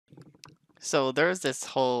So there's this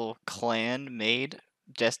whole clan made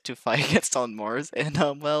just to fight against Onmars,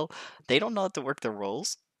 and well, they don't know how to work their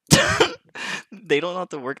roles. They don't know how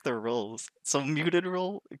to work their roles. So muted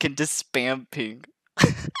role can just spam ping.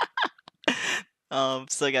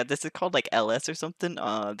 So yeah, this is called like LS or something.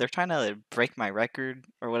 They're trying to break my record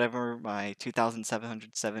or whatever, my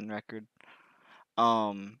 2,707 record.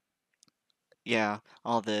 Um, yeah,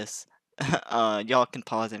 all this. Y'all can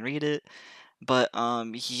pause and read it. But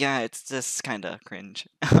yeah, it's just kind of cringe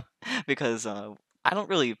because I don't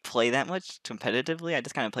really play that much competitively. I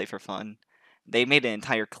just kind of play for fun. They made an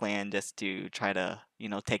entire clan just to try to,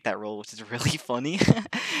 take that role, which is really funny.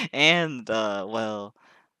 And well,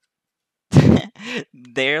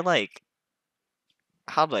 they're like,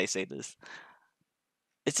 how do I say this?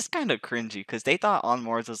 It's just kind of cringy because they thought On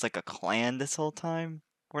Mars was like a clan this whole time.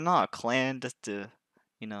 We're not a clan, just to,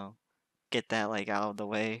 you know, get that like out of the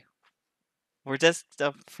way. We're just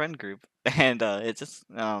a friend group, and it's just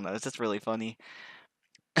I don't know, it's just really funny.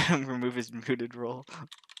 Remove his muted role.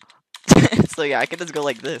 So yeah, I can just go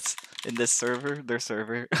like this in this server, their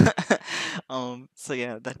server. So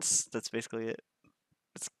yeah, that's basically it.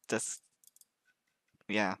 It's just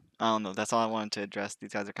yeah, I don't know. That's all I wanted to address.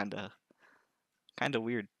 These guys are kind of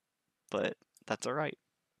weird, but that's all right.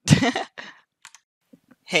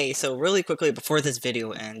 Hey, so really quickly before this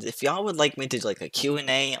video ends, if y'all would like me to do like a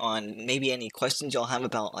Q&A on maybe any questions y'all have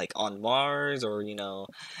about like on Mars or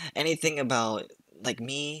anything about like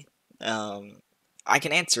me, I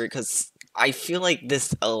can answer it because I feel like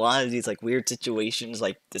a lot of these like weird situations,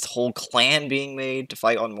 like this whole clan being made to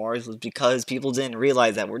fight on Mars was because people didn't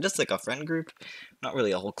realize that we're just like a friend group, not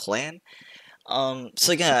really a whole clan.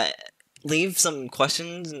 So yeah, leave some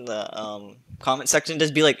questions in the comment section.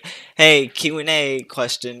 Just be like, "Hey, Q&A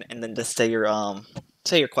question," and then just say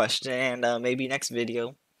your question, and maybe next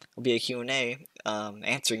video will be a Q&A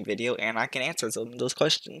answering video, and I can answer some of those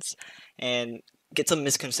questions and get some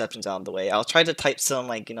misconceptions out of the way. I'll try to type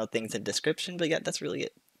some things in description, but yeah, that's really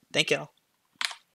it. Thank y'all.